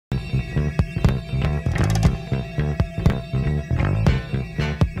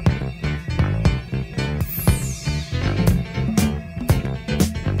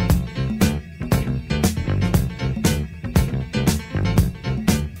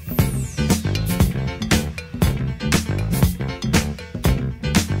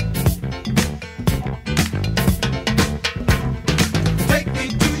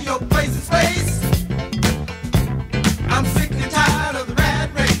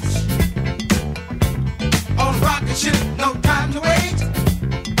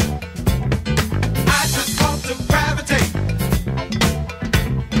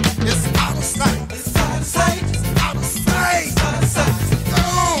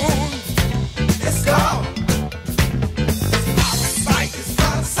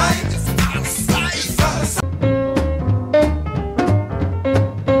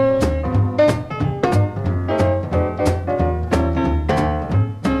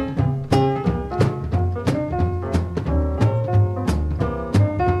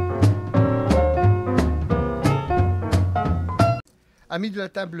Amis de la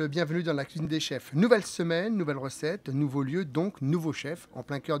table, bienvenue dans la cuisine des chefs. Nouvelle semaine, nouvelle recette, nouveau lieu, donc nouveau chef, en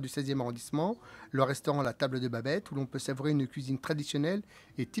plein cœur du 16e arrondissement, le restaurant La Table de Babette, où l'on peut savourer une cuisine traditionnelle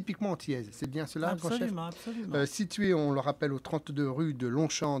et typiquement antillaise. C'est bien cela, grand chef? Absolument, absolument. Situé, on le rappelle, au 32 rue de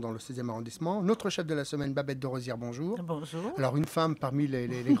Longchamp, dans le 16e arrondissement. Notre chef de la semaine, Babette de Roziere, bonjour. Bonjour. Alors, une femme parmi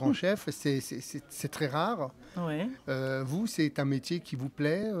les grands chefs, c'est très rare. Oui. Vous, c'est un métier qui vous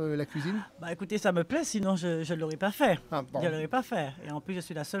plaît, la cuisine? Bah écoutez, ça me plaît, sinon je ne l'aurais pas fait. Ah, bon. Je ne l'aurais pas fait. Et en plus, je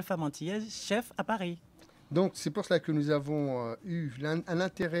suis la seule femme antillaise chef à Paris. Donc, c'est pour cela que nous avons eu un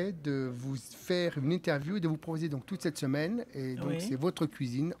intérêt de vous faire une interview et de vous proposer donc toute cette semaine. Et donc, Oui. c'est votre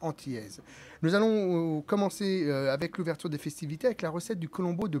cuisine antillaise. Nous allons commencer avec l'ouverture des festivités avec la recette du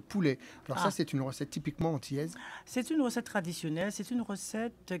colombo de poulet. Alors ça, c'est une recette typiquement antillaise. C'est une recette traditionnelle. C'est une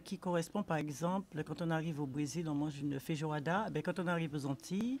recette qui correspond, par exemple, quand on arrive au Brésil, on mange une feijoada. Eh bien, quand on arrive aux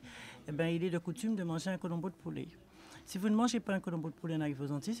Antilles, eh bien, il est de coutume de manger un colombo de poulet. Si vous ne mangez pas un colombo de poulet en arrivant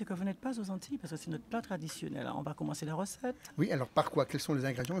aux Antilles, c'est que vous n'êtes pas aux Antilles, parce que c'est notre plat traditionnel. Alors, on va commencer la recette. Oui, alors par quoi? Quels sont les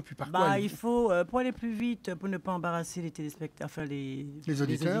ingrédients et puis par quoi? Il faut, pour aller plus vite, pour ne pas embarrasser les téléspectateurs, enfin les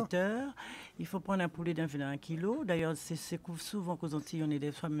auditeurs, il faut prendre un poulet d'1 kg. D'ailleurs, c'est souvent qu'aux Antilles, on est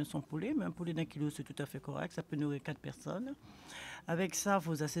des femmes sans poulet, mais un poulet d'1 kg, c'est tout à fait correct. Ça peut nourrir 4 personnes. Avec ça, il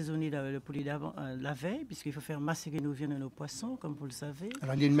faut assaisonner le poulet la veille, puisqu'il faut faire macérer nos viandes et nos poissons, comme vous le savez.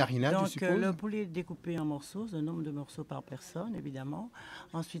 Alors, il y a une marinade, donc, je suppose. Le poulet est découpé en morceaux, un nombre de morceaux par personne, évidemment.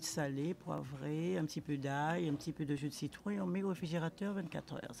 Ensuite, salé, poivré, un petit peu d'ail, un petit peu de jus de citron, et on met au réfrigérateur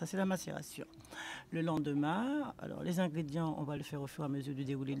 24 heures. Ça, c'est la macération. Le lendemain, alors les ingrédients, on va le faire au fur et à mesure du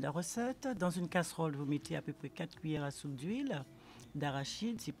déroulé de la recette. Dans une casserole, vous mettez à peu près 4 cuillères à soupe d'huile,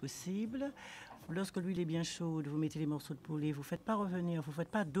 d'arachide, si possible. Lorsque l'huile est bien chaude, vous mettez les morceaux de poulet. Vous ne faites pas revenir, vous ne faites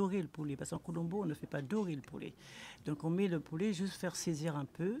pas dorer le poulet, parce qu'en colombo, on ne fait pas dorer le poulet. Donc, on met le poulet juste faire saisir un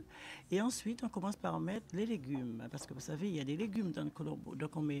peu. Et ensuite, on commence par mettre les légumes. Parce que vous savez, il y a des légumes dans le colombo.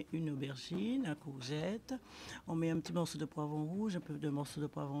 Donc, on met une aubergine, une courgette. On met un petit morceau de poivron rouge, un peu de morceau de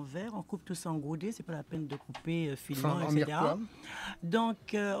poivron vert. On coupe tout ça en goudé. Ce n'est pas la peine de couper finement, etc.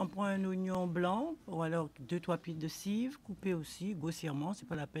 Donc, on prend un oignon blanc, ou alors 2-3 pieds de cive, coupé aussi grossièrement. Ce n'est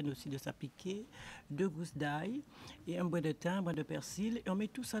pas la peine aussi de s'appliquer. 2 gousses d'ail et un bout de thym, un bout de persil. Et on met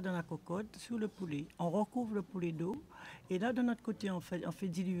tout ça dans la cocotte sur le poulet. On recouvre le poulet d'eau. Et là, de notre côté, on fait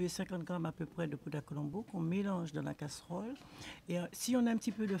diluer 50 grammes à peu près de poudre à colombo qu'on mélange dans la casserole. Et si on a un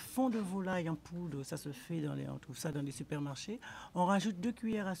petit peu de fond de volaille en poudre, ça se fait on trouve ça dans les supermarchés. On rajoute 2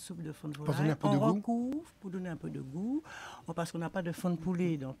 cuillères à soupe de fond de volaille. On recouvre pour donner un peu de goût. Parce qu'on n'a pas de fond de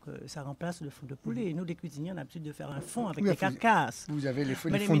poulet, donc ça remplace le fond de poulet. Et nous, les cuisiniers, on a l'habitude de faire un fond avec des carcasses. Vous avez les fonds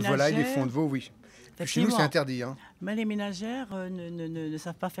de volaille, les fonds de veau, oui. Chez nous, c'est interdit. Hein. Mais les ménagères ne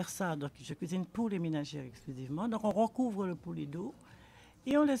savent pas faire ça. Donc, je cuisine pour les ménagères exclusivement. Donc, on recouvre le poulet d'eau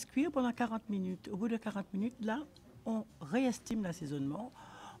et on laisse cuire pendant 40 minutes. Au bout de 40 minutes, là, on réestime l'assaisonnement.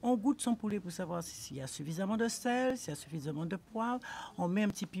 On goûte son poulet pour savoir s'il y a suffisamment de sel, s'il y a suffisamment de poivre. On met un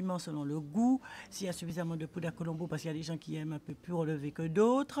petit piment selon le goût, s'il y a suffisamment de poudre à colombo, parce qu'il y a des gens qui aiment un peu plus relevé que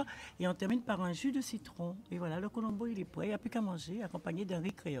d'autres. Et on termine par un jus de citron. Et voilà, le colombo, il est prêt. Il n'y a plus qu'à manger, accompagné d'un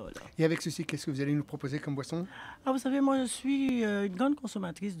riz créole. Et avec ceci, qu'est-ce que vous allez nous proposer comme boisson? Vous savez, moi, je suis une grande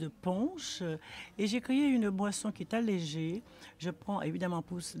consommatrice de punch et j'ai créé une boisson qui est allégée. Je prends, évidemment,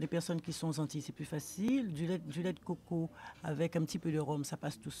 pour les personnes qui sont aux Antilles, c'est plus facile. Du lait de coco avec un petit peu de rhum, ça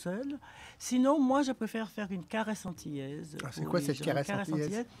passe tout seul. Sinon, moi, je préfère faire une caresse antillaise. C'est quoi cette caresse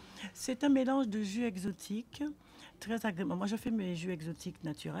antillaise? C'est un mélange de jus exotiques, très agréable. Moi, je fais mes jus exotiques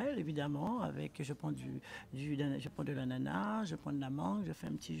naturels, évidemment. Je prends de l'ananas, je prends de la mangue, je fais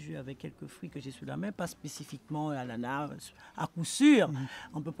un petit jus avec quelques fruits que j'ai sous la main, pas spécifiquement l'ananas, à coup sûr.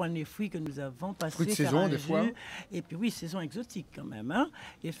 On peut prendre les fruits que nous avons passés, fruits de saison, des fois. Et puis oui, saison exotique quand même, hein,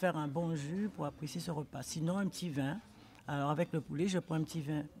 et faire un bon jus pour apprécier ce repas. Sinon, un petit vin. Alors, avec le poulet, je prends un petit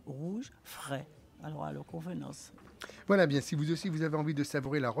vin rouge, frais. Alors, à leur convenance. Voilà, bien, si vous aussi vous avez envie de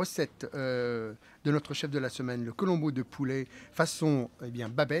savourer la recette de notre chef de la semaine, le colombo de poulet façon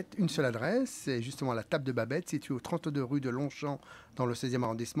Babette, une seule adresse, c'est justement la table de Babette, située au 32 rue de Longchamp dans le 16e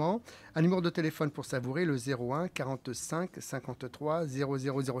arrondissement. Un numéro de téléphone pour savourer, le 01 45 53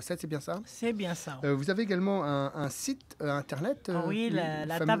 0007, c'est bien ça? C'est bien ça. Vous avez également un site internet? Oui,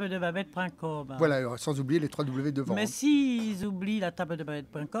 la table de babette.com. Voilà, sans oublier les 3 W devant. Mais s'ils oublient la table de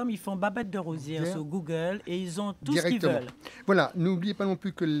babette.com, ils font Babette de Roziere sur Google et ils ont tout ce qu'ils veulent. Voilà, n'oubliez pas non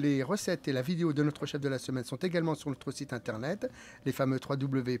plus que les recettes et la vidéo de notre chef de la semaine sont également sur notre site internet, les fameux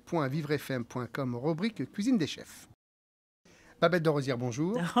www.vivrefm.com, rubrique cuisine des chefs. Babette de Roziere,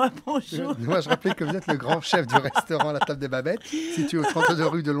 bonjour. Bonjour. Moi, je rappelais que vous êtes le grand chef du restaurant La Table des Babettes, situé au 32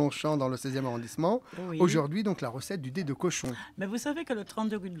 rue de Longchamp, dans le 16e arrondissement. Oui. Aujourd'hui, donc, la recette du dé de cochon. Mais vous savez que le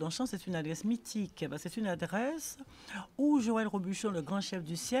 32 rue de Longchamp, c'est une adresse mythique. C'est une adresse où Joël Robuchon, le grand chef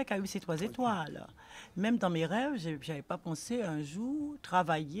du siècle, a eu ses 3 étoiles. Même dans mes rêves, je n'avais pas pensé un jour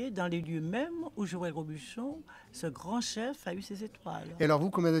travailler dans les lieux mêmes où Joël Robuchon, ce grand chef, a eu ses étoiles. Et alors,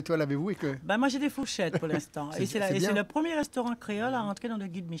 vous, combien d'étoiles avez-vous Moi, j'ai des fourchettes pour l'instant. Et c'est le premier restaurant créole à rentrer dans le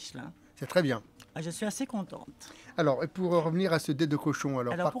guide Michelin. C'est très bien. Je suis assez contente. Alors, et pour revenir à ce dé de cochon,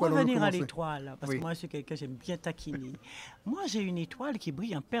 alors par pour quoi revenir à l'étoile, parce Oui. que moi, je suis quelqu'un, j'aime bien taquiner. Moi, j'ai une étoile qui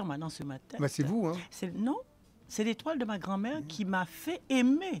brille en permanence sur ma tête. C'est vous, hein? Non, c'est l'étoile de ma grand-mère qui m'a fait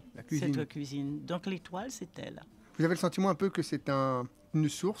aimer La cuisine. cette cuisine. Donc, l'étoile, c'est elle. Vous avez le sentiment un peu que c'est une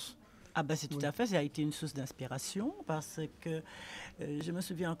source? C'est tout à fait, ça a été une source d'inspiration parce que je me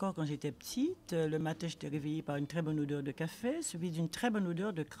souviens encore quand j'étais petite, le matin j'étais réveillée par une très bonne odeur de café, suivie d'une très bonne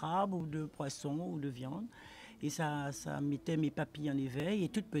odeur de crabe ou de poisson ou de viande. Et ça mettait mes papilles en éveil. Et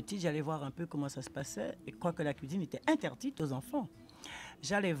toute petite, j'allais voir un peu comment ça se passait. Et quoique la cuisine était interdite aux enfants.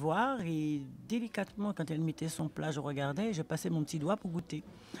 J'allais voir et délicatement, quand elle mettait son plat, je regardais et je passais mon petit doigt pour goûter.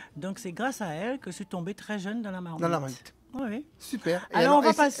 Donc c'est grâce à elle que je suis tombée très jeune dans la marmite. Dans la marmite. Oui. Super. Et Alors on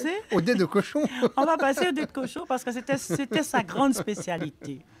va passer au dé de cochon. On va passer au dé de cochon parce que c'était sa grande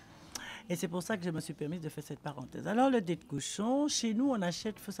spécialité. Et c'est pour ça que je me suis permise de faire cette parenthèse. Alors le dé de cochon, chez nous on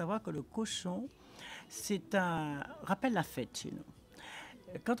achète, il faut savoir que le cochon, rappelle la fête chez nous.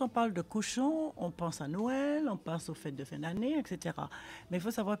 Quand on parle de cochon, on pense à Noël, on pense aux fêtes de fin d'année, etc. Mais il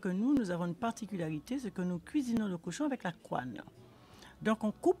faut savoir que nous avons une particularité, c'est que nous cuisinons le cochon avec la couenne. Donc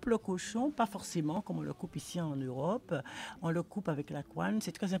on coupe le cochon, pas forcément comme on le coupe ici en Europe, on le coupe avec la couenne.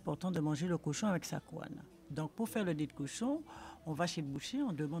 C'est très important de manger le cochon avec sa couenne. Donc pour faire le dé de cochon, on va chez le boucher,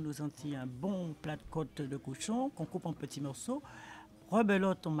 on demande aux Antilles un bon plat de côte de cochon qu'on coupe en petits morceaux.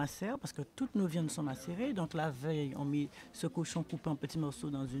 Rebelote, on macère parce que toutes nos viandes sont macérées. Donc la veille, on met ce cochon coupé en petits morceaux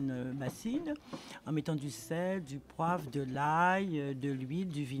dans une bassine en mettant du sel, du poivre, de l'ail, de l'huile,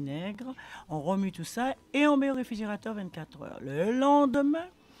 du vinaigre. On remue tout ça et on met au réfrigérateur 24 heures. Le lendemain,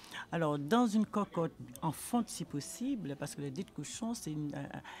 alors dans une cocotte en fonte si possible, parce que le dé de cochon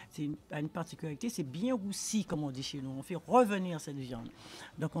a une particularité, c'est bien roussi comme on dit chez nous. On fait revenir cette viande.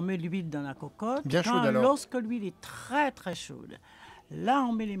 Donc on met l'huile dans la cocotte. Bien chaude alors. Lorsque l'huile est très très chaude. Là,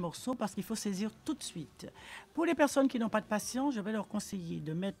 on met les morceaux parce qu'il faut saisir tout de suite. Pour les personnes qui n'ont pas de patience, je vais leur conseiller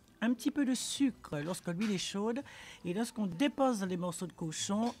de mettre un petit peu de sucre lorsque l'huile est chaude. Et lorsqu'on dépose les morceaux de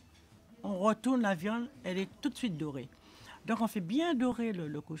cochon, on retourne la viande, elle est tout de suite dorée. Donc, on fait bien dorer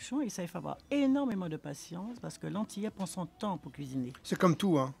le cochon et ça, il faut avoir énormément de patience parce que l'antillais prend son temps pour cuisiner. C'est comme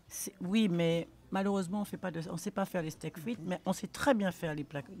tout, hein? Oui, mais malheureusement, on ne sait pas faire les steaks frites, mais on sait très bien faire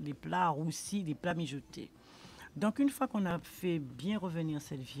les plats roussis, les plats mijotés. Donc, une fois qu'on a fait bien revenir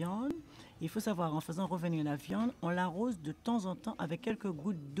cette viande, il faut savoir, en faisant revenir la viande, on l'arrose de temps en temps avec quelques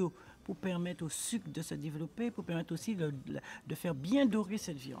gouttes d'eau pour permettre au sucre de se développer, pour permettre aussi de faire bien dorer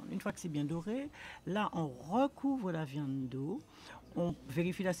cette viande. Une fois que c'est bien doré, là, on recouvre la viande d'eau. On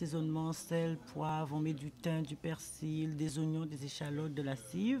vérifie l'assaisonnement, sel, poivre, on met du thym, du persil, des oignons, des échalotes, de la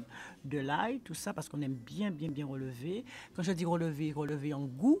cive, de l'ail, tout ça parce qu'on aime bien relever. Quand je dis relever en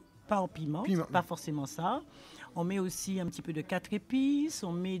goût, pas en piment. Pas forcément ça. On met aussi un petit peu de 4 épices,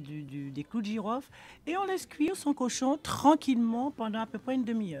 on met des clous de girofle et on laisse cuire son cochon tranquillement pendant à peu près une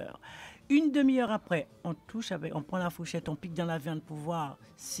demi-heure. Une demi-heure après, on prend la fourchette, on pique dans la viande pour voir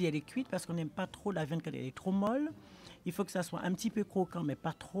si elle est cuite parce qu'on n'aime pas trop la viande quand elle est trop molle. Il faut que ça soit un petit peu croquant, mais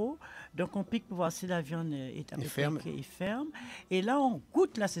pas trop. Donc, on pique pour voir si la viande est à peu près ferme. Et là, on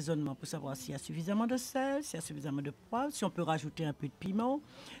goûte l'assaisonnement pour savoir s'il y a suffisamment de sel, s'il y a suffisamment de poivre, si on peut rajouter un peu de piment.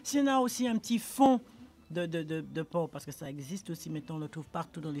 S'il y en a aussi un petit fond de porc, parce que ça existe aussi, maintenant on le trouve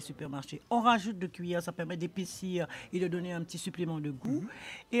partout dans les supermarchés. On rajoute de cuillère, ça permet d'épaissir et de donner un petit supplément de goût.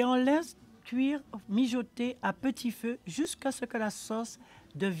 Et on laisse cuire, mijoter à petit feu jusqu'à ce que la sauce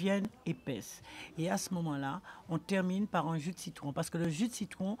devienne épaisse. Et à ce moment-là, on termine par un jus de citron, parce que le jus de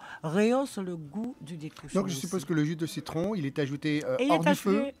citron rehausse le goût du dé de cochon. Donc je suppose que le jus de citron, il est ajouté hors du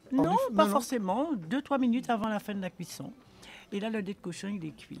feu? Non, pas forcément. 2-3 minutes avant la fin de la cuisson. Et là, le dé de cochon, il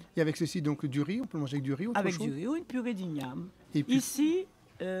est cuit. Et avec ceci, donc, du riz, on peut manger avec du riz ou autre chose? Avec du riz ou une purée d'igname. Puis... Ici,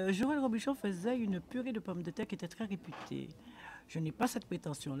 Joël Robuchon faisait une purée de pommes de terre qui était très réputée. Je n'ai pas cette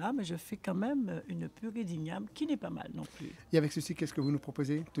prétention-là, mais je fais quand même une purée d'igname qui n'est pas mal non plus. Et avec ceci, qu'est-ce que vous nous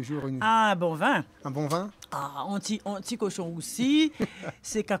proposez? Toujours Ah, un bon vin. un bon vin? Ah, anti-cochon aussi.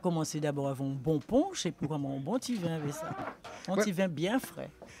 C'est qu'à commencer d'abord avec un bon punch et pour un bon petit vin avec ça. Un petit vin bien frais.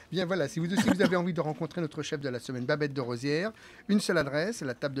 Bien voilà, si vous aussi vous avez envie de rencontrer notre chef de la semaine, Babette de Roziere, une seule adresse,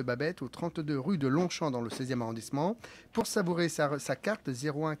 la table de Babette, au 32 rue de Longchamp dans le 16e arrondissement. Pour savourer sa carte,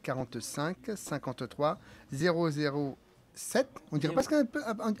 01 45 53 007. On dirait presque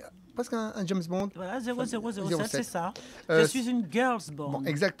un James Bond. Voilà, 0007, c'est ça. Euh, Je suis une girls born. Bon,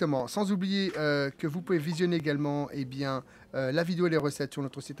 exactement. Sans oublier que vous pouvez visionner également la vidéo et les recettes sur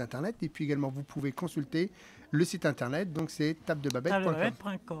notre site internet. Et puis également, vous pouvez consulter le site internet. Donc, c'est tabledebabette.com.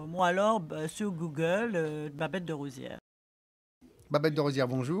 Babette.com. Ou alors sur Google, Babette de Roziere. Babette de Roziere,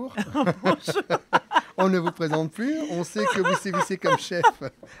 bonjour. On ne vous présente plus. On sait que vous sévissez comme chef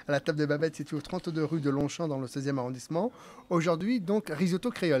à la table de Babette, située au 32 rue de Longchamp dans le 16e arrondissement. Aujourd'hui, donc,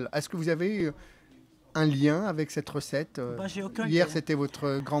 risotto créole. Est-ce que vous avez un lien avec cette recette? J'ai aucun Hier, lien. c'était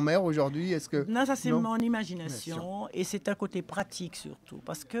votre grand-mère. Aujourd'hui, est-ce que... Non, ça c'est Non. mon imagination et c'est un côté pratique surtout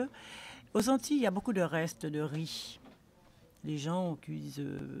parce que aux Antilles, il y a beaucoup de restes de riz. Les gens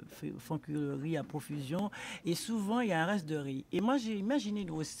font cuire le riz à profusion et souvent il y a un reste de riz. Et moi j'ai imaginé une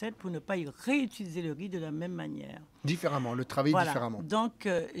recette pour ne pas y réutiliser le riz de la même manière. Différemment, le travail Voilà. différemment. Donc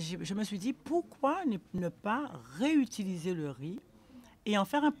je me suis dit pourquoi ne pas réutiliser le riz et en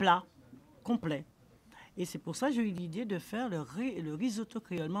faire un plat complet. Et c'est pour ça que j'ai eu l'idée de faire le risotto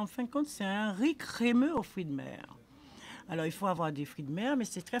créole. Mais en fin de compte, c'est un riz crémeux aux fruits de mer. Alors, il faut avoir des fruits de mer, mais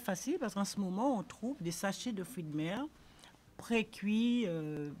c'est très facile parce qu'en ce moment, on trouve des sachets de fruits de mer pré-cuits,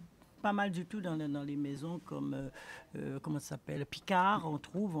 pas mal du tout dans les maisons comme, comment ça s'appelle, Picard, on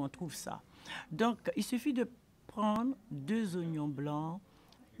trouve ça. Donc, il suffit de prendre 2 oignons blancs,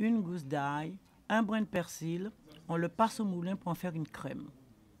 une gousse d'ail, un brin de persil, on le passe au moulin pour en faire une crème.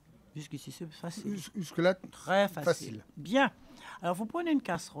 Jusqu'ici, c'est facile. Jusque-là, Très facile. facile. Bien. Alors, vous prenez une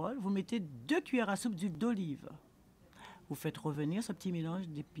casserole, vous mettez 2 cuillères à soupe d'huile d'olive. Vous faites revenir ce petit mélange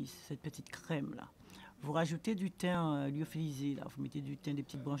d'épices, cette petite crème-là. Vous rajoutez du thym lyophilisé, là. Vous mettez du thym, des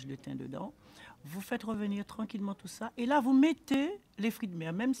petites branches de thym dedans. Vous faites revenir tranquillement tout ça. Et là, vous mettez les fruits de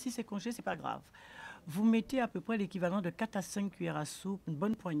mer. Même si c'est congelé, c'est pas grave. Vous mettez à peu près l'équivalent de 4 à 5 cuillères à soupe, une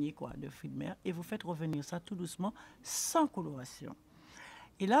bonne poignée quoi, de fruits de mer. Et vous faites revenir ça tout doucement, sans coloration.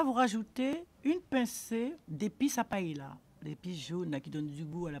 Et là, vous rajoutez une pincée d'épices à paella, l'épice jaune là, qui donne du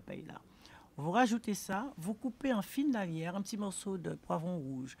goût à la paella. Vous rajoutez ça, vous coupez en fines lanières un petit morceau de poivron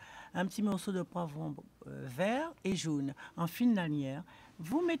rouge, un petit morceau de poivron vert et jaune en fines lanières.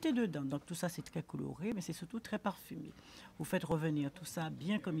 Vous mettez dedans. Donc tout ça, c'est très coloré, mais c'est surtout très parfumé. Vous faites revenir tout ça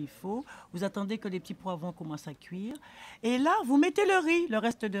bien comme il faut. Vous attendez que les petits poivrons commencent à cuire. Et là, vous mettez le riz, le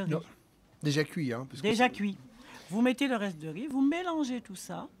reste de riz. Non. Déjà cuit. Hein, parce que Déjà cuit. Vous mettez le reste de riz, vous mélangez tout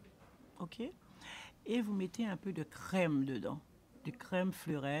ça, ok, et vous mettez un peu de crème dedans, de crème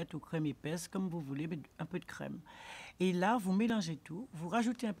fleurette ou crème épaisse, comme vous voulez, mais un peu de crème. Et là, vous mélangez tout, vous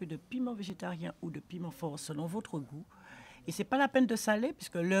rajoutez un peu de piment végétarien ou de piment fort selon votre goût. Et c'est pas la peine de saler,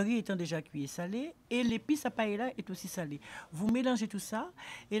 puisque le riz étant déjà cuit et salé, et l'épice à paella est aussi salée. Vous mélangez tout ça,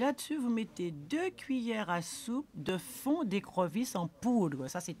 et là-dessus, vous mettez 2 cuillères à soupe de fond d'écrevisse en poudre.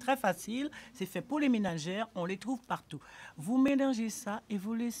 Ça, c'est très facile, c'est fait pour les ménagères, on les trouve partout. Vous mélangez ça et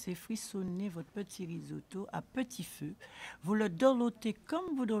vous laissez frissonner votre petit risotto à petit feu. Vous le dorlotez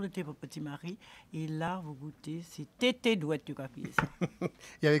comme vous dorlotez votre petit mari, et là, vous goûtez, c'est tété douette du papier, ça.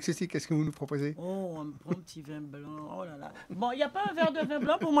 Et avec ceci, qu'est-ce que vous nous proposez? Oh, un bon petit vin blanc, oh là là. Bon, il n'y a pas un verre de vin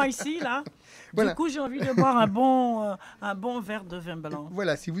blanc pour moi ici, là. Voilà. Du coup, j'ai envie de boire un bon verre de vin blanc.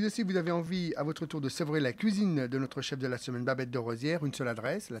 Voilà, si vous aussi vous avez envie à votre tour de savourer la cuisine de notre chef de la semaine, Babette de Roziere, une seule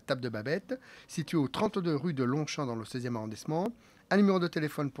adresse, la table de Babette, située au 32 rue de Longchamp dans le 16e arrondissement. Un numéro de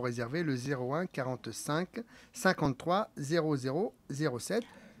téléphone pour réserver, le 01 45 53 00 07.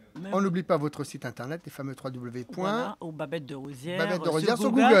 On n'oublie pas votre site internet, les fameux 3W. Voilà, au Babette de Roziere. Babette de Roziere sur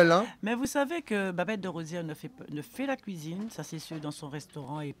Google. Hein. Mais vous savez que Babette de Roziere ne fait la cuisine, ça c'est sûr, dans son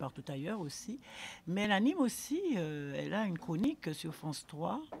restaurant et partout ailleurs aussi. Mais elle anime aussi, elle a une chronique sur France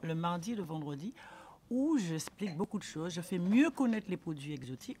 3, le mardi et le vendredi, où j'explique beaucoup de choses. Je fais mieux connaître les produits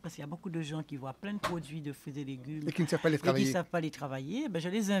exotiques, parce qu'il y a beaucoup de gens qui voient plein de produits de fruits et légumes Et qui ne savent pas les et qui travailler. ne savent pas les travailler. Ben, je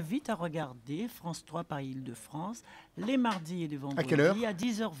les invite à regarder France 3 par Île-de-France, les mardis et les vendredis, À quelle heure? à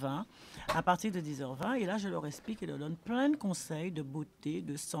 10h20, à partir de 10h20. Et là, je leur explique et leur donne plein de conseils de beauté,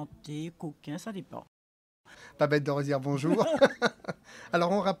 de santé, coquin, ça dépend. Babette de Roziere, bonjour.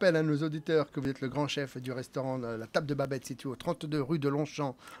 Alors, on rappelle à nos auditeurs que vous êtes le grand chef du restaurant La Table de Babette, situé au 32 rue de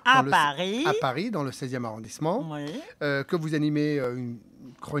Longchamp, À Paris. à Paris, dans le 16e arrondissement. Oui. Que vous animez une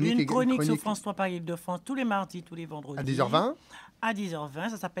chronique. Une chronique sur France 3 Paris Île-de-France tous les mardis, tous les vendredis. À 10h20. À 10h20.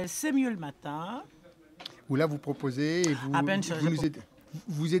 Ça s'appelle C'est mieux le matin. Où là, vous proposez et vous, plein de choses.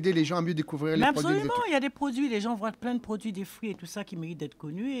 vous aidez les gens à mieux découvrir les produits. Absolument, il y a des produits, les gens voient plein de produits, des fruits et tout ça qui méritent d'être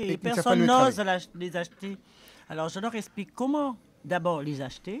connus et Et personne n'ose les acheter. Alors je leur explique comment d'abord les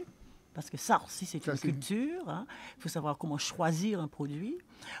acheter, parce que ça aussi c'est une culture. Hein. Il faut savoir comment choisir un produit,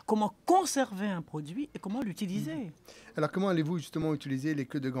 comment conserver un produit et comment l'utiliser. Alors comment allez-vous justement utiliser les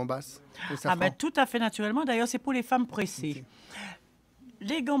queues de gambas au safran? Tout à fait naturellement, d'ailleurs c'est pour les femmes pressées. Okay.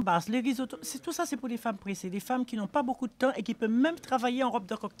 Les gambas, les risottos, tout ça c'est pour les femmes pressées, les femmes qui n'ont pas beaucoup de temps et qui peuvent même travailler en robe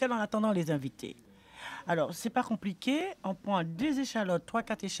de cocktail en attendant les invités. Alors, c'est pas compliqué, on prend des échalotes,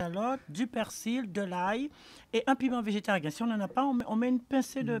 3-4 échalotes, du persil, de l'ail et un piment végétarien. Si on n'en a pas, on met une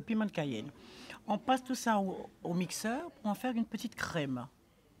pincée de piment de Cayenne. On passe tout ça au mixeur pour en faire une petite crème.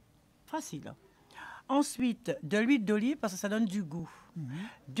 Facile. Ensuite, de l'huile d'olive parce que ça donne du goût.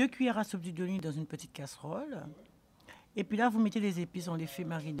 2 cuillères à soupe d'huile d'olive dans une petite casserole. Et puis là, vous mettez les épices, on les fait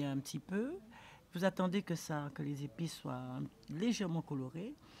mariner un petit peu. Vous attendez que les épices soient légèrement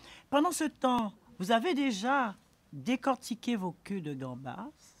colorées. Pendant ce temps, vous avez déjà décortiqué vos queues de gambas.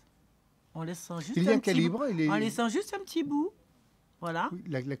 En laissant juste un petit bout. Voilà. Oui,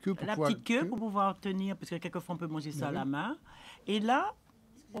 la queue pour petite queue pour pouvoir tenir, parce que quelquefois on peut manger ça à la main. Et là,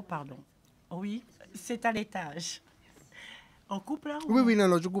 oui, c'est à l'étage. On coupe là ou... Oui,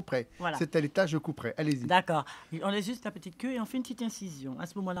 non, je couperai. Voilà. C'est à l'étage, je couperai. Allez-y. D'accord. On laisse juste la petite queue et on fait une petite incision. À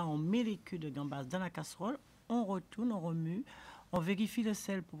ce moment-là, on met les queues de gambas dans la casserole, on retourne, on remue, on vérifie le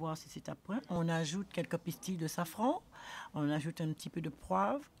sel pour voir si c'est à point. On ajoute quelques pistilles de safran, on ajoute un petit peu de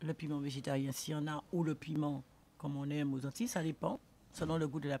poivre, le piment végétarien s'il y en a, ou le piment comme on aime aux Antilles, ça dépend, selon le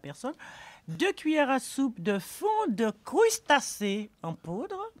goût de la personne. 2 cuillères à soupe de fond de crustacés en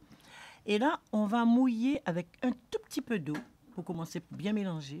poudre. Et là, on va mouiller avec un tout petit peu d'eau. Pour commencer à bien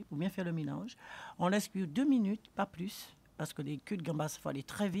mélanger, pour bien faire le mélange. On laisse cuire 2 minutes, pas plus, parce que les queues de gambas, il faut aller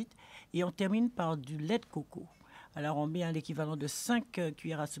très vite. Et on termine par du lait de coco. Alors, on met l'équivalent de 5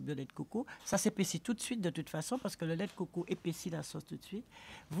 cuillères à soupe de lait de coco. Ça s'épaissit tout de suite, de toute façon, parce que le lait de coco épaissit la sauce tout de suite.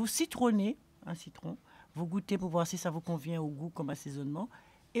 Vous citronnez un citron. Vous goûtez pour voir si ça vous convient au goût comme assaisonnement.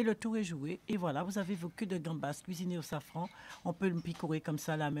 Et le tour est joué. Et voilà, vous avez vos queues de gambas cuisinées au safran. On peut le picorer comme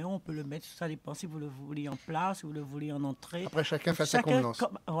ça à la main. On peut le mettre, ça dépend si vous le voulez en plat, si vous le voulez en entrée. Après, chacun fait sa convenance.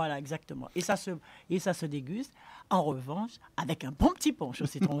 Voilà, exactement. Et ça se déguste. En revanche, avec un bon petit punch au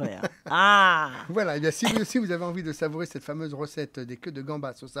citron vert. Ah! Voilà, et bien, si vous aussi vous avez envie de savourer cette fameuse recette des queues de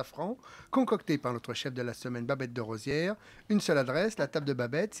gambas au safran, concoctée par notre chef de la semaine, Babette de Roziere, une seule adresse, la table de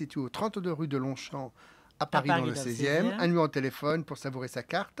Babette, située au 32 rue de Longchamp, à Paris, dans le 16e. Un numéro de téléphone pour savourer sa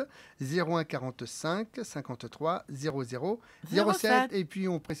carte, 01 45 53 00 07. Et puis,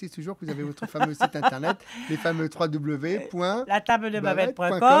 on précise toujours que vous avez votre fameux site internet, les fameux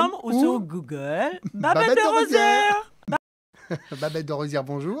www.latabledebabette.com ou sur Google, Babette de Roziere. Babette de Roziere,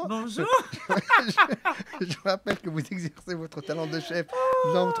 bonjour. Bonjour. Je rappelle que vous exercez votre talent de chef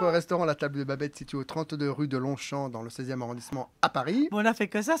dans votre restaurant La Table de Babette, situé au 32 rue de Longchamp, dans le 16e arrondissement à Paris. Bon, on a fait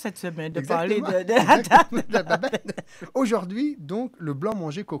que ça cette semaine, de parler de la table de la Babette. Aujourd'hui, donc, le blanc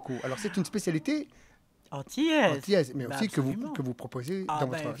manger coco. Alors, c'est une spécialité antillaise, mais aussi que vous proposez dans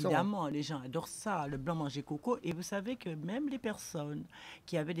votre restaurant. Évidemment, les gens adorent ça, le blanc manger coco. Et vous savez que même les personnes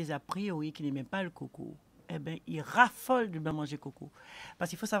qui avaient des a priori, qui n'aimaient pas le coco, eh bien, ils raffolent du blanc manger coco. Parce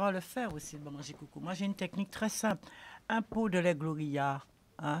qu'il faut savoir le faire aussi, le blanc manger coco. Moi, j'ai une technique très simple. Un pot de lait Gloria,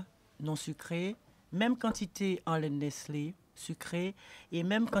 non sucré, même quantité en lait de Nestlé, sucré, et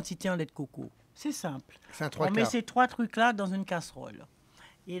même quantité en lait de coco. C'est simple. On met ces 3 trucs-là dans une casserole.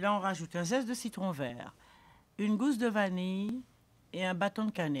 Et là, on rajoute un zeste de citron vert, une gousse de vanille et un bâton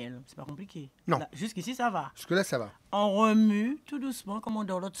de cannelle. C'est pas compliqué. Non. Jusqu'ici, ça va. Jusque-là, ça va. On remue tout doucement comme on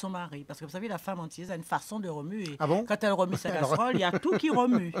dorlote son mari. Parce que vous savez, la femme antillaise a une façon de remuer. Ah bon? Quand elle remue sa casserole, il y a tout qui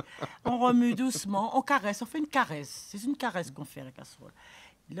remue. On remue doucement, on caresse, on fait une caresse. C'est une caresse qu'on fait à la casserole.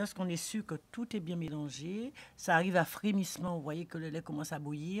 Lorsqu'on est sûr que tout est bien mélangé, ça arrive à frémissement, vous voyez que le lait commence à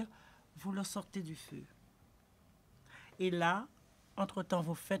bouillir, vous le sortez du feu. Et là, entre-temps,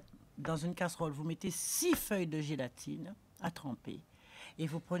 vous faites dans une casserole, vous mettez 6 feuilles de gélatine à tremper. Et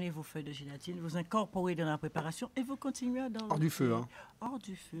vous prenez vos feuilles de gélatine, vous incorporez dans la préparation et vous continuez à dorloter. Hors du feu, hein? Hors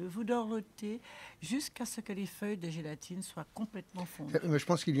du feu. Vous dorlotez jusqu'à ce que les feuilles de gélatine soient complètement fondues. Mais je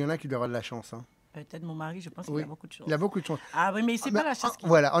pense qu'il y en a qui doivent avoir de la chance. Hein. Peut-être mon mari, je pense qu'il a beaucoup de chance. Il a beaucoup de chance. Ah oui, mais c'est pas la chance qu'il a.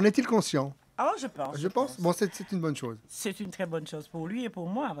 Voilà, en est-il conscient? Ah, je pense. Je pense. Bon, c'est une bonne chose. C'est une très bonne chose pour lui et pour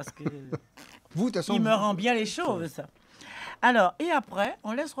moi, parce que vous, de toute façon, il me rend bien les choses. Alors, et après,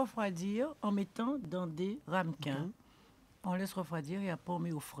 on laisse refroidir en mettant dans des ramequins. On laisse refroidir et après on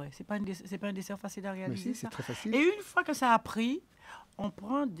met au frais. C'est pas un dessert facile à Mais réaliser, si, c'est ça. très facile. Et une fois que ça a pris,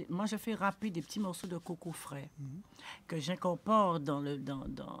 moi je fais râper des petits morceaux de coco frais que j'incorpore dans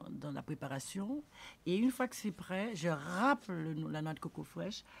la préparation. Et une fois que c'est prêt, je râpe la noix de coco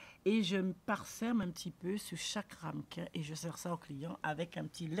fraîche et je me parsème un petit peu sur chaque ramequin et je sers ça au client avec un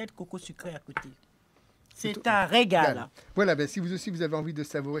petit lait de coco sucré à côté. C'est un régal. Voilà, ben, si vous aussi vous avez envie de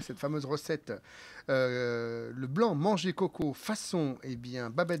savourer cette fameuse recette, le blanc manger coco façon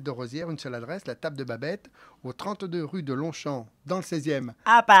babette de Rozière, une seule adresse, la table de Babette, au 32 rue de Longchamp, dans le 16e.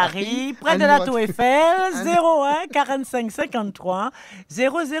 À Paris, près de la Tour Eiffel, 01 45 53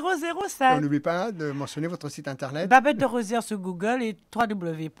 0007. Et n'oubliez pas de mentionner votre site internet. Babette de Rozière sur Google et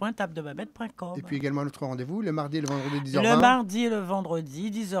www.tabledebabette.com. Et puis également notre rendez-vous le mardi et le vendredi 10h20. Le mardi et le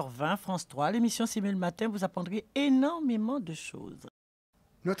vendredi 10h20, France 3. L'émission C'est mieux le matin, vous apprendrez énormément de choses.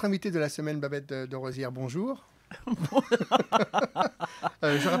 Notre invité de la semaine, Babette de Rozière, bonjour.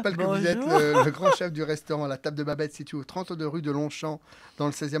 Je rappelle que vous êtes le grand chef du restaurant La Table de Babette, situé au 32 rue de Longchamp, dans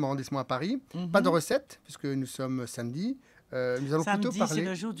le 16e arrondissement à Paris. Pas de recette, puisque nous sommes samedi. Nous allons plutôt parler... c'est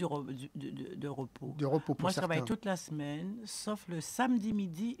le jour de repos. De repos pour Moi, je certains. travaille toute la semaine, sauf le samedi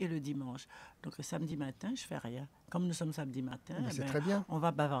midi et le dimanche. Donc, le samedi matin, je fais rien. Comme nous sommes samedi matin, C'est très bien. on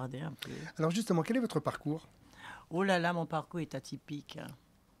va bavarder un peu. Alors justement, quel est votre parcours? Oh là là, mon parcours est atypique.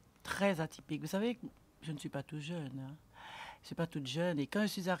 Très atypique. Vous savez, je ne suis pas tout jeune. Je ne suis pas toute jeune. Et quand je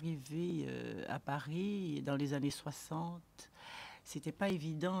suis arrivée à Paris, dans les années 60, c'était pas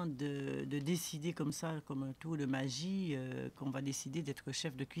évident de décider comme ça, comme un tour de magie, qu'on va décider d'être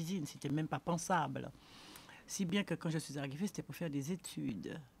chef de cuisine. C'était même pas pensable. Si bien que quand je suis arrivée, c'était pour faire des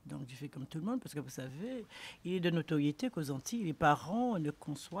études. Donc, j'ai fait comme tout le monde, parce que vous savez, il est de notoriété qu'aux Antilles, les parents ne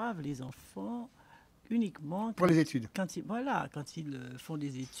conçoivent les enfants uniquement pour les études. Quand ils font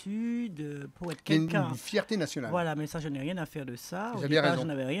des études pour être quelqu'un. Une fierté nationale. Voilà, mais ça, je n'ai rien à faire de ça. Vous avez raison. Je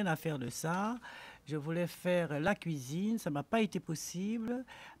n'avais rien à faire de ça. Je voulais faire la cuisine. Ça ne m'a pas été possible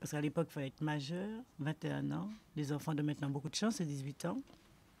parce qu'à l'époque, il fallait être majeur, 21 ans. Les enfants de maintenant ont beaucoup de chance, c'est 18 ans.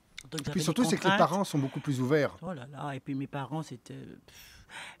 Donc, et puis surtout, c'est que les parents sont beaucoup plus ouverts. Oh là là, et puis mes parents, c'était...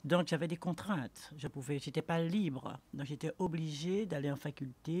 Donc, j'avais des contraintes. Je n'étais pas libre. Donc, j'étais obligée d'aller en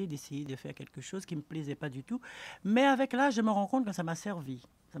faculté, d'essayer de faire quelque chose qui ne me plaisait pas du tout. Mais avec l'âge, je me rends compte que ça m'a servi.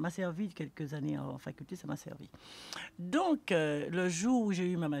 Ça m'a servi quelques années en faculté, ça m'a servi. Donc, le jour où j'ai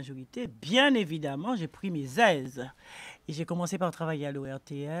eu ma majorité, bien évidemment, j'ai pris mes aises. Et j'ai commencé par travailler à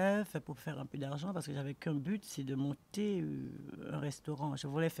l'ORTF pour faire un peu d'argent parce que j'avais qu'un but, c'est de monter un restaurant. Je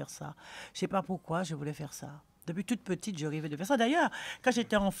voulais faire ça. Je ne sais pas pourquoi, je voulais faire ça. Depuis toute petite, je rêvais de faire ça. D'ailleurs, quand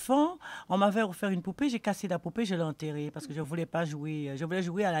j'étais enfant, on m'avait offert une poupée, j'ai cassé la poupée, je l'ai enterrée parce que je ne voulais pas jouer. Je voulais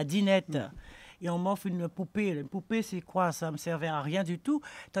jouer à la dinette. Et on m'offre une poupée. Une poupée, c'est quoi? Ça ne me servait à rien du tout.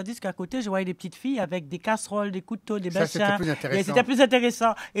 Tandis qu'à côté, je voyais des petites filles avec des casseroles, des couteaux, des machins. C'était plus intéressant. C'était plus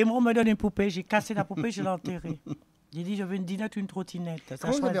intéressant. Et moi, on me donne une poupée. J'ai cassé la poupée, je l'ai enterrée. J'ai dit, je veux une dinette ou une trottinette.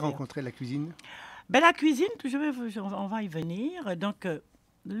 Comment vous avez rencontré la cuisine? La cuisine, on va y venir. Donc,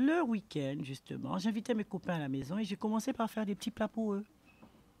 le week-end, justement, j'invitais mes copains à la maison et j'ai commencé par faire des petits plats pour eux.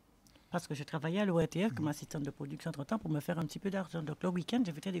 Parce que je travaillais à l'ORTF comme assistante de production entre-temps pour me faire un petit peu d'argent. Donc, le week-end,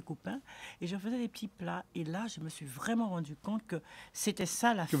 j'invitais des copains et je faisais des petits plats. Et là, je me suis vraiment rendu compte que c'était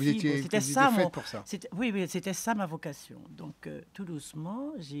ça la fibre. C'était ça pour ça. Oui, c'était ça ma vocation. Donc, tout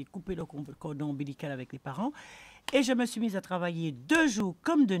doucement, j'ai coupé le cordon ombilical avec les parents. Et je me suis mise à travailler 2 jours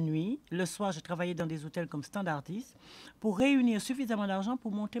comme de nuit. Le soir, je travaillais dans des hôtels comme standardiste pour réunir suffisamment d'argent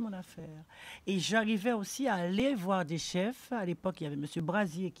pour monter mon affaire. Et j'arrivais aussi à aller voir des chefs. À l'époque, il y avait M.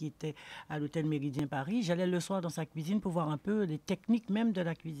 Brasier qui était à l'hôtel Méridien Paris. J'allais le soir dans sa cuisine pour voir un peu les techniques même de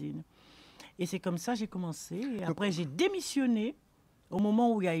la cuisine. Et c'est comme ça que j'ai commencé. Et après, j'ai démissionné. Au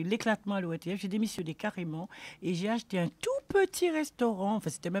moment où il y a eu l'éclatement à l'ORTF, j'ai démissionné carrément et j'ai acheté un tout petit restaurant. Enfin,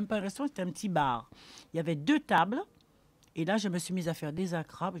 c'était même pas un restaurant, c'était un petit bar. Il y avait 2 tables. Et là, je me suis mise à faire des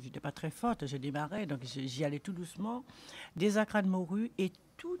acras. Je n'étais pas très forte, je démarrais, donc j'y allais tout doucement. Des acras de morue et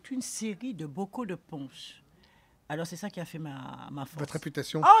toute une série de bocaux de punch. Alors, c'est ça qui a fait ma force. Votre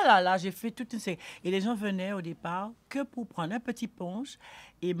réputation? Oh là là, j'ai fait toute une série. Et les gens venaient au départ que pour prendre un petit punch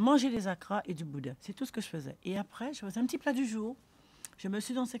et manger des acras et du boudin. C'est tout ce que je faisais. Et après, je faisais un petit plat du jour. Je me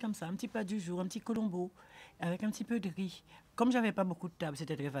suis lancée comme ça, un petit plat du jour, un petit colombo, avec un petit peu de riz. Comme je n'avais pas beaucoup de table,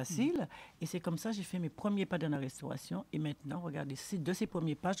 c'était très facile. Et c'est comme ça que j'ai fait mes premiers pas dans la restauration. Et maintenant, regardez, de ces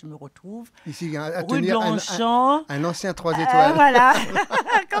premiers pas, je me retrouve ici à rue de tenir Longchamp. un ancien 3 étoiles. Voilà.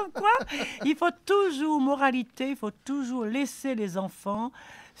 Comme quoi, il faut toujours, moralité, il faut toujours laisser les enfants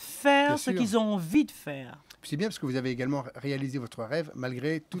faire ce qu'ils ont envie de faire. C'est bien parce que vous avez également réalisé votre rêve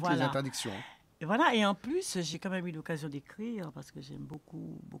malgré toutes les interdictions. Et voilà, et en plus, j'ai quand même eu l'occasion d'écrire parce que j'aime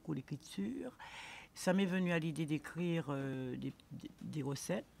beaucoup l'écriture. Ça m'est venu à l'idée d'écrire des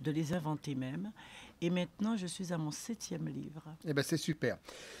recettes, de les inventer même. Et maintenant, je suis à mon 7e livre. Eh ben, c'est super.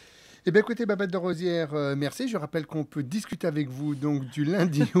 Eh bien, écoutez, Babette de Roziere, merci. Je rappelle qu'on peut discuter avec vous donc du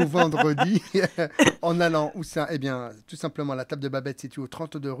lundi au vendredi en allant où ça? Eh bien, tout simplement, la table de Babette située au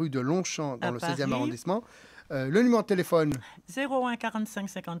 32 rue de Longchamp dans À le Paris. 16e arrondissement. Le numéro de téléphone? 01 45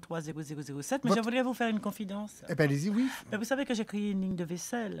 53 0007. Mais je voudrais vous faire une confidence. Eh bien, allez-y, oui. Mais vous savez que j'ai créé une ligne de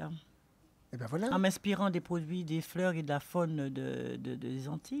vaisselle Eh bien, voilà. en m'inspirant des produits, des fleurs et de la faune des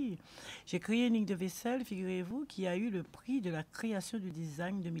Antilles. J'ai créé une ligne de vaisselle, figurez-vous, qui a eu le prix de la création du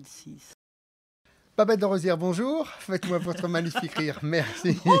design 2006. Babette de Roziere, bonjour. Faites-moi votre magnifique rire.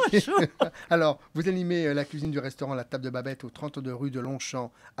 Merci. Bonjour. Alors, vous animez la cuisine du restaurant La Table de Babette au 32 rue de Longchamp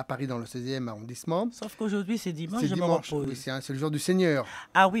à Paris dans le 16e arrondissement. Sauf qu'aujourd'hui, c'est dimanche, C'est je me dimanche, repose. oui, c'est le jour du Seigneur.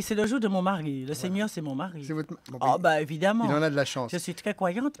 Ah oui, c'est le jour de mon mari. Le Seigneur, c'est mon mari. C'est votre... Bon, Oh, bah évidemment. il en a de la chance. Je suis très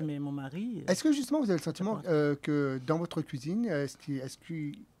croyante, mais mon mari... Est-ce que justement vous avez le sentiment que dans votre cuisine, est-ce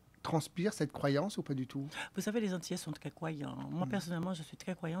qu'il transpire cette croyance ou pas du tout? Vous savez, les Antillais sont très croyants. Moi, personnellement, je suis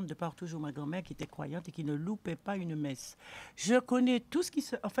très croyante de par toujours ma grand-mère qui était croyante et qui ne loupait pas une messe. Je connais tout ce qui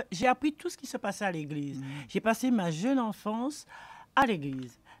se... Enfin, j'ai appris tout ce qui se passait à l'église. J'ai passé ma jeune enfance à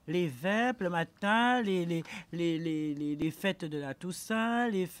l'église. Les vêpres le matin, les fêtes de la Toussaint,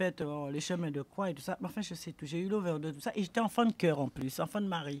 les fêtes, les chemins de croix et tout ça. Mais enfin, je sais tout. J'ai eu l'over de tout ça. Et j'étais enfant de cœur en plus, enfant de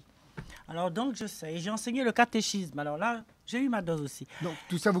Marie. Alors donc, je sais. Et j'ai enseigné le catéchisme. Alors là, j'ai eu ma dose aussi. Donc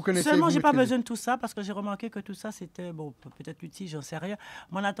tout ça, vous connaissez? Seulement, vous j'ai pas maîtrisez. besoin de tout ça parce que j'ai remarqué que tout ça, c'était, bon, peut-être utile, j'en sais rien.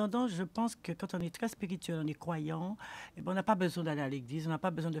 Mais en attendant, je pense que quand on est très spirituel, on est croyant, eh ben, on n'a pas besoin d'aller à l'église, on n'a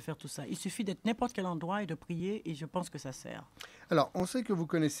pas besoin de faire tout ça. Il suffit d'être n'importe quel endroit et de prier et je pense que ça sert. Alors, on sait que vous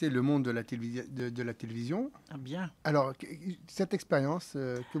connaissez le monde de la télévision. Ah, bien. Alors, cette expérience,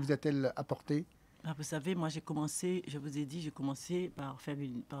 que vous a-t-elle apporté? Ah, vous savez, moi, j'ai commencé, je vous ai dit, j'ai commencé par faire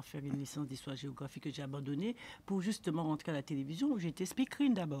une licence d'histoire-géographie que j'ai abandonnée pour justement rentrer à la télévision où j'étais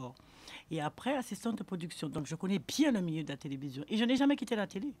speakerine d'abord. Et après, assistante de production. Donc, je connais bien le milieu de la télévision. Et je n'ai jamais quitté la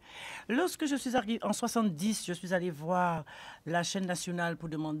télé. Lorsque je suis arrivée en 70, je suis allée voir la chaîne nationale pour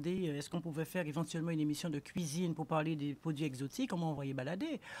demander est-ce qu'on pouvait faire éventuellement une émission de cuisine pour parler des produits exotiques. On m'a envoyé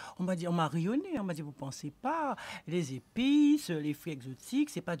balader. On m'a dit, on m'a rayonné. On m'a dit, vous pensez pas, les épices, les fruits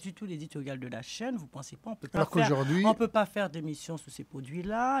exotiques, c'est pas du tout l'éditorial de la chaîne. Vous pensez pas, on peut pas faire d'émissions sur ces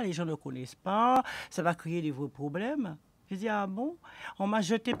produits-là, les gens ne connaissent pas, ça va créer des vrais problèmes. J'ai dit, ah bon? On m'a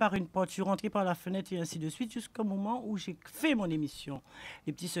jeté par une porte, je suis rentrée par la fenêtre et ainsi de suite, jusqu'au moment où j'ai fait mon émission.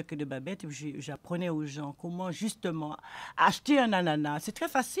 Les petits secrets de Babette, où j'apprenais aux gens comment justement acheter un ananas. C'est très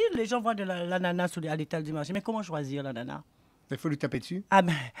facile, les gens voient de l'ananas à l'étal du marché, mais comment choisir l'ananas? Il faut lui taper dessus. Ah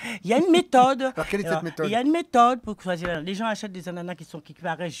ben, il y a une méthode. Alors, quelle est cette méthode? Il y a une méthode pour choisir. Les gens achètent des ananas qui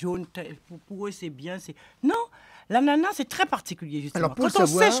paraissent jaunes. Pour eux, c'est bien. Non, l'ananas, c'est très particulier, justement. Alors, quand on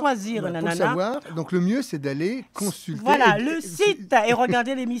sait choisir un ananas... savoir, donc le mieux, c'est d'aller consulter... Voilà, le site et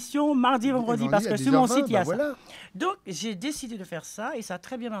regarder l'émission mardi, vendredi, parce que sur mon site, il y a ça. Donc, j'ai décidé de faire ça et ça a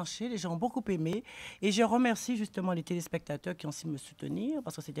très bien marché. Les gens ont beaucoup aimé. Et je remercie justement les téléspectateurs qui ont su me soutenir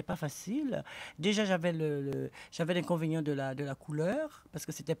parce que c'était pas facile. Déjà, j'avais l'inconvénient de la couleur parce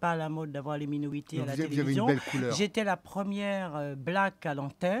que c'était pas à la mode d'avoir les minorités à la télévision. Vous avez une belle couleur. J'étais la première black à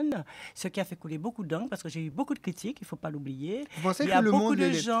l'antenne, ce qui a fait couler beaucoup d'encre parce que j'ai eu beaucoup de critiques, il faut pas l'oublier. Vous pensez que le monde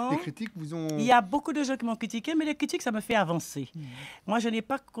des critiques vous ont... Il y a beaucoup de gens qui m'ont critiqué, mais les critiques, ça me fait avancer. Moi, je n'ai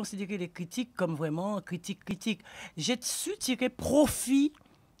pas considéré les critiques comme vraiment critiques. J'ai su tirer profit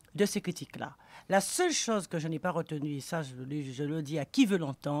de ces critiques-là. La seule chose que je n'ai pas retenue, et ça je le dis à qui veut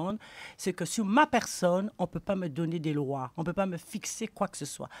l'entendre, c'est que sur ma personne, on ne peut pas me donner des lois, on ne peut pas me fixer quoi que ce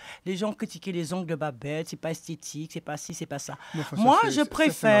soit. Les gens critiquent les ongles de Babette, c'est pas esthétique, c'est pas ci, c'est pas ça. Enfin, moi, je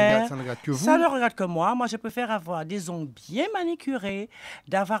préfère... Ça ne regarde que vous. Ça ne regarde que moi. Moi, je préfère avoir des ongles bien manicurés,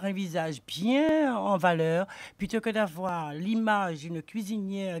 d'avoir un visage bien en valeur, plutôt que d'avoir l'image d'une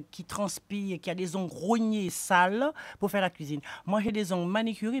cuisinière qui transpire, qui a des ongles rognés, sales, pour faire la cuisine. Moi, j'ai des ongles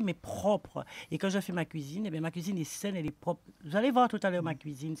manicurés, mais propres. Et quand je fais ma cuisine, eh bien, ma cuisine est saine, elle est propre. Vous allez voir tout à l'heure ma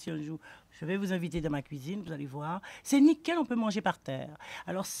cuisine. Si un jour, je vais vous inviter dans ma cuisine, vous allez voir. C'est nickel, on peut manger par terre.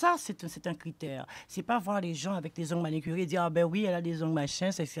 Alors ça, c'est un critère. C'est pas voir les gens avec les ongles manicurés et dire, ah ben oui, elle a des ongles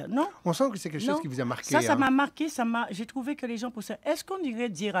machin, c'est ça. Non. On sent que c'est quelque chose qui vous a marqué. Ça m'a marqué. J'ai trouvé que les gens poussaient. Est-ce qu'on irait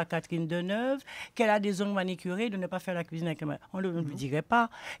dire à Catherine Deneuve qu'elle a des ongles manicurés de ne pas faire la cuisine avec elle? On ne lui dirait pas.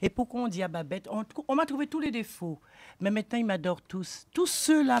 Et pourquoi on dit à Babette? On m'a trouvé tous les défauts. Mais maintenant, ils m'adorent tous. Tous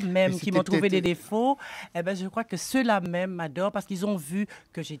ceux-là même qui m'ont trouvé des défauts, eh ben, je crois que ceux-là même m'adorent parce qu'ils ont vu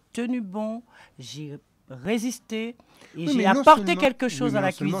que j'ai tenu bon, j'ai résisté et Oui, j'ai mais non apporté seulement- quelque oui, chose mais à non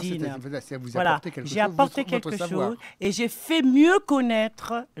la seulement cuisine. c'est vous Voilà, apporter quelque j'ai chose, apporté votre quelque savoir. chose et j'ai fait mieux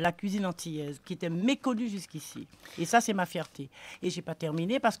connaître la cuisine antillaise qui était méconnue jusqu'ici. Et ça, c'est ma fierté. Et j'ai pas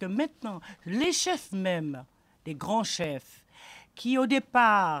terminé parce que maintenant, les chefs même, les grands chefs, qui au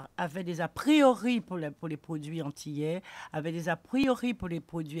départ avaient des a priori pour les produits antillais, avaient des a priori pour les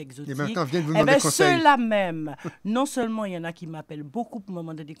produits Et exotiques, maintenant, viennent vous eh demander bien, conseil. ceux-là même, non seulement il y en a qui m'appellent beaucoup pour me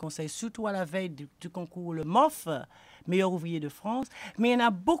demander des conseils, surtout à la veille du concours Le MOF, meilleur ouvrier de France, mais il y en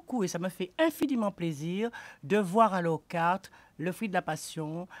a beaucoup et ça me fait infiniment plaisir de voir à leur carte le fruit de la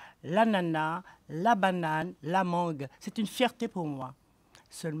passion, l'ananas, la banane, la mangue. C'est une fierté pour moi.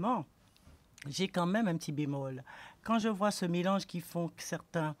 Seulement, j'ai quand même un petit bémol. Quand je vois ce mélange qu'ils font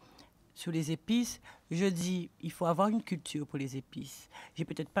certains sur les épices, je dis, il faut avoir une culture pour les épices. J'ai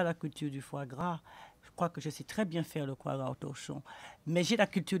peut-être pas la culture du foie gras. Je crois que je sais très bien faire le foie gras au torchon. Mais j'ai la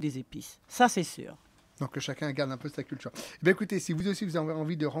culture des épices. Ça, c'est sûr. Donc que chacun garde un peu sa culture. Eh bien, écoutez, si vous aussi vous avez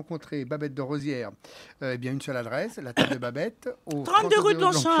envie de rencontrer Babette de Roziere, eh bien une seule adresse, la table de Babette, au 32 rue de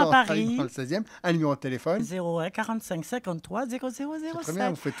Longchamp à Paris. dans le 16e, un numéro de téléphone. 01 45 53 0007. Très bien,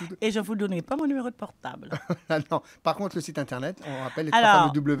 vous faites tout. Et je ne vous donnerai pas mon numéro de portable. Ah non. Par contre, le site internet, on rappelle les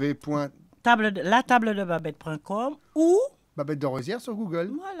Alors, latabledebabette.com ou Babette de Roziere sur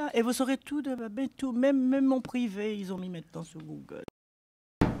Google. voilà, et vous saurez tout de Babette, tout, même mon privé, ils ont mis maintenant sur Google.